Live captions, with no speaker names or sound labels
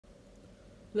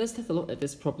Let's take a look at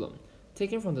this problem,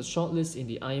 taken from the shortlist in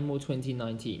the IMO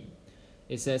 2019.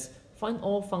 It says, find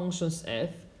all functions f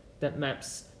that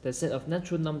maps the set of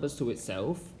natural numbers to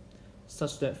itself,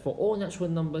 such that for all natural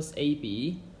numbers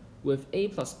ab, with a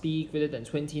plus b greater than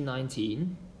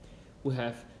 2019, we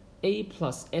have a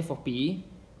plus f of b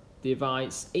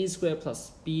divides a squared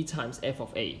plus b times f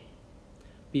of a.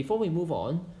 Before we move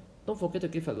on, don't forget to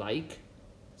give a like,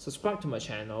 subscribe to my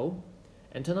channel,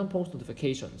 and turn on post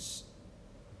notifications.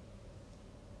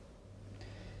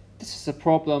 This is a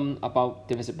problem about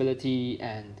divisibility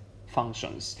and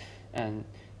functions. And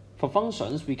for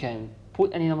functions, we can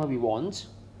put any number we want.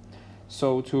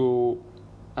 So to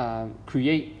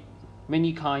create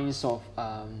many kinds of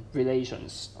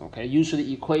relations, okay,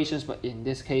 usually equations, but in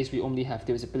this case, we only have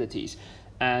divisibilities.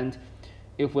 And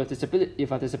if we have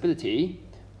divisibility,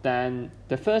 then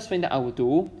the first thing that I would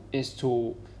do is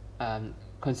to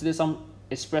consider some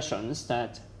expressions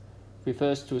that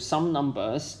refers to some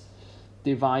numbers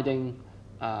dividing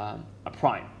a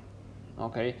prime,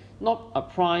 okay, not a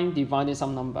prime dividing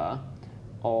some number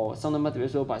or some number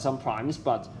divisible by some primes,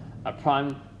 but a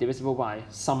prime divisible by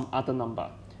some other number,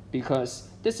 because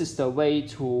this is the way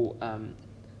to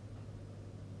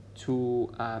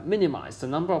minimize the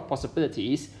number of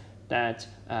possibilities that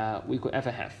we could ever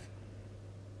have.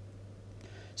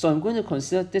 So I'm going to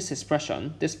consider this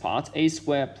expression, this part, a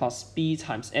squared plus b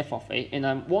times f of a, and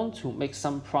I want to make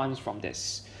some primes from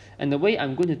this. And the way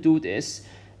I'm going to do this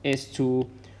is to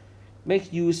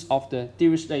make use of the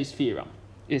Dirichlet's theorem.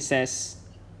 It says,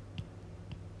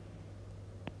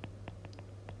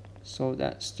 so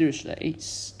that's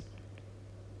Dirichlet's.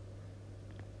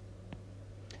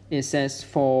 It says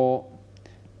for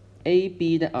a,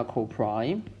 b that are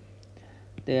coprime,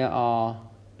 there are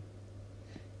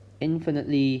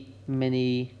infinitely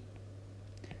many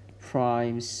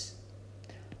primes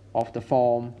of the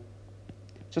form,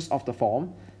 just of the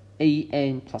form,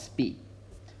 an plus b,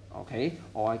 okay,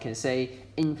 or I can say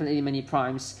infinitely many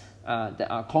primes that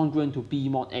are congruent to b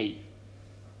mod a.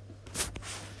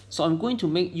 So I'm going to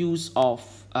make use of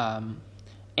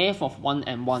f of 1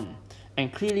 and 1,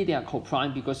 and clearly they are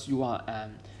coprime because you are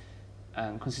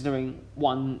considering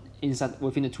 1 inside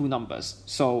within the two numbers.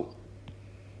 So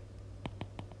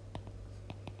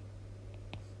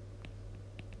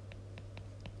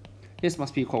this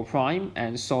must be coprime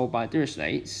and solved by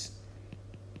Dirichlet's.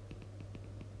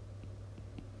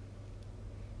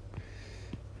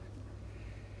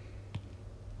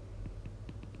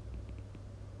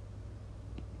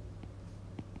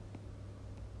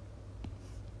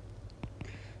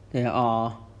 There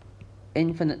are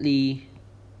infinitely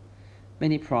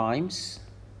many primes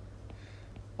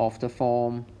of the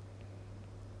form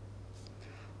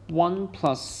 1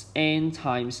 plus n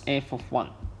times f of 1.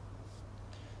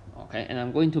 Okay, and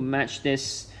I'm going to match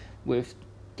this with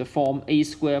the form a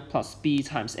squared plus b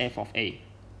times f of a.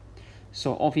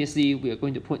 So obviously we are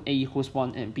going to put a equals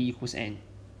 1 and b equals n.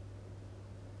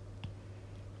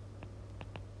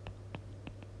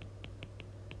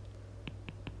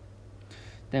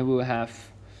 Then we will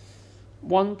have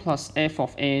 1 plus f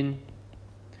of n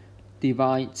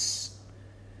divides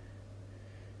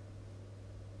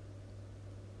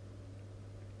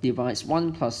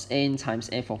 1 plus n times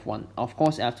f of 1. Of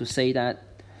course, I have to say that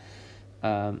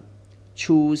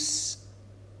choose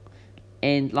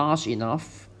n large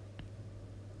enough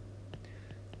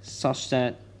such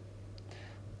that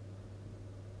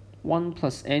 1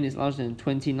 plus n is larger than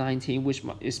 2019, which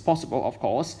is possible, of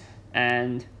course,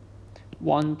 and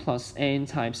 1 plus n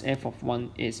times f of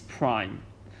 1 is prime,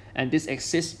 and this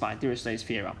exists by Dirichlet's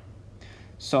theorem.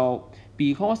 So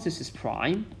because this is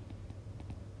prime,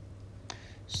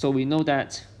 so we know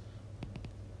that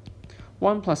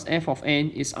 1 plus f of n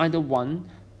is either 1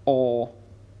 or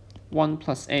 1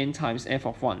 plus n times f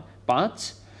of 1,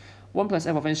 but 1 plus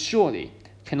f of n surely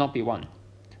cannot be 1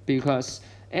 because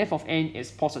f of n is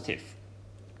positive,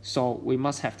 so we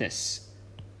must have this.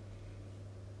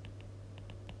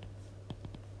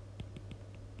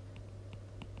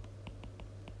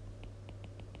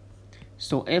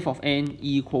 So f of n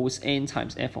equals n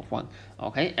times f of 1.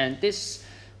 Okay, and this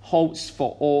holds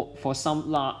for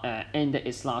some n that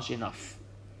is large enough.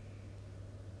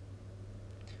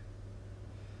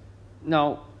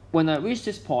 Now, when I reach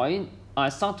this point, I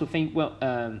start to think, well,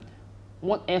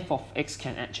 what f of x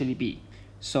can actually be?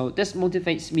 So this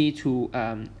motivates me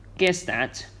to guess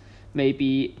that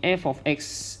maybe f of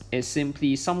x is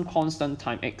simply some constant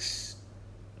times x.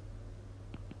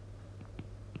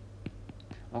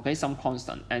 Okay, some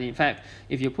constant. And in fact,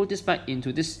 if you put this back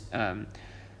into this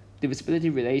divisibility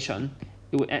relation,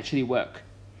 it would actually work.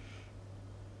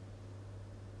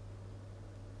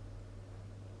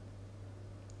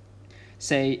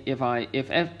 say if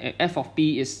f of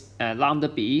b is lambda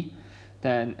b,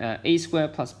 then a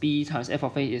squared plus b times f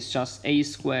of a is just a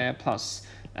squared plus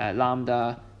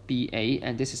lambda ba,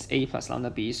 and this is a plus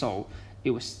lambda b, so it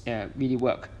was really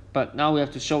work. But now we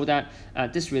have to show that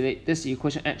this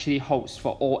equation actually holds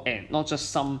for all n, not just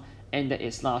some n that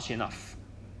is large enough.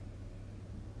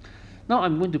 Now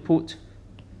I'm going to put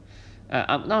now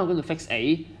I'm going to fix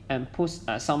a and put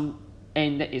some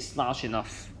n that is large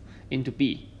enough into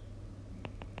b.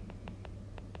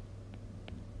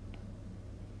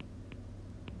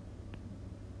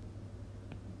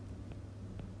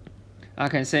 I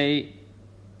can say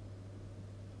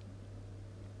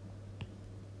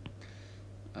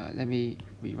let me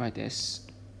rewrite this.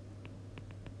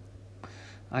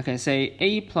 I can say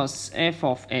a plus f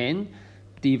of n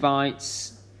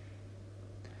divides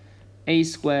a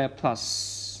squared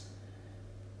plus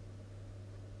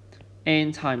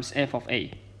n times f of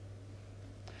a.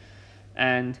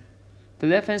 And the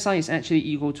left hand side is actually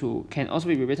equal to, can also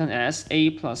be rewritten as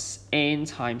a plus n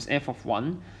times f of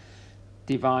 1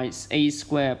 divides a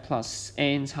squared plus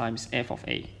n times f of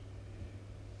a.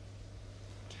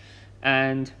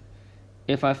 And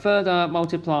if I further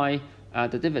multiply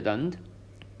the dividend,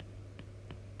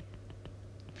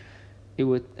 it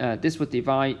would this would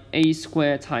divide a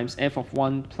squared times f of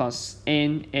 1 plus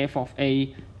n f of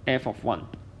a f of 1.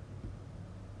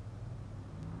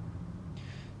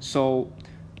 So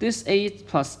this a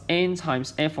plus n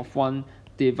times f of 1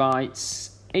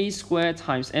 divides a squared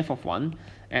times f of 1,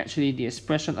 actually the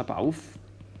expression above,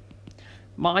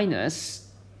 minus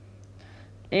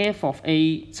f of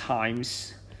a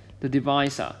times the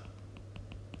divisor.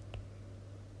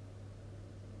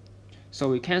 So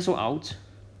we cancel out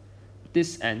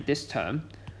this and this term,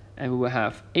 and we will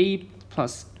have a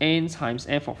plus n times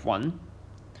f of 1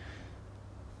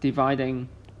 dividing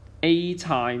a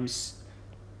times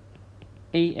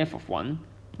a f of 1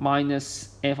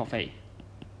 minus f of a.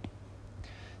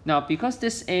 Now, because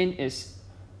this n is,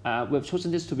 we've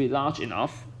chosen this to be large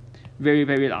enough, very,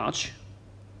 very large,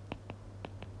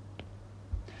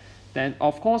 then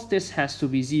of course this has to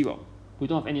be 0. We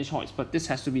don't have any choice, but this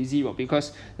has to be 0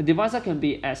 because the divisor can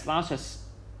be as large as,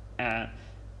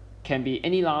 can be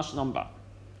any large number.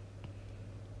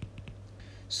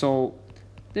 So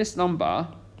this number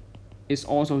is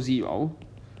also 0.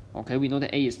 Okay, we know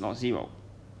that a is not 0.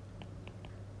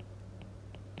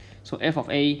 So f of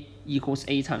a equals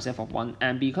a times f of 1,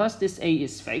 and because this a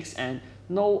is fixed and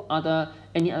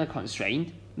any other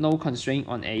constraint, no constraint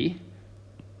on a,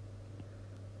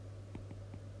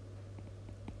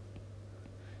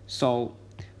 so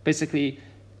basically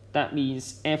that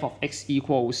means f of x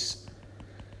equals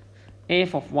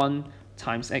f of 1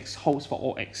 times x holds for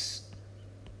all x.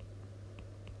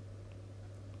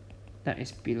 That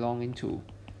is belonging to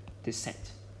this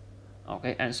set.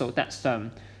 Okay, and so that's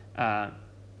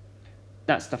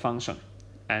the function.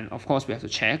 And of course we have to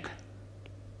check.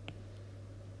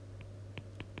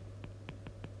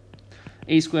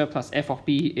 A squared plus f of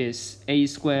b is a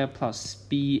squared plus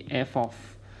b f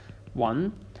of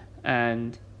 1,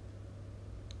 and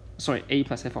sorry, a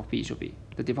plus f of b should be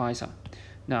the divisor.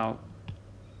 Now,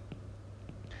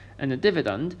 and the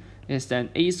dividend is then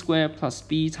a squared plus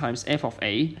b times f of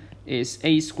a is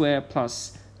a squared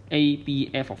plus a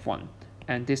b f of 1,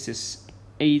 and this is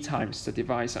a times the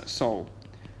divisor. So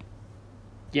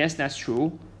yes, that's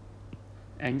true,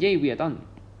 and yay, we are done.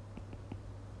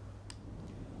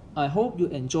 I hope you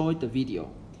enjoyed the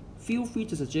video. Feel free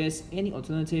to suggest any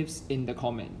alternatives in the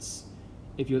comments.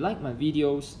 If you like my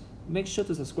videos, make sure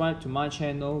to subscribe to my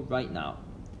channel right now.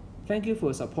 Thank you for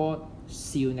your support.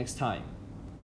 See you next time.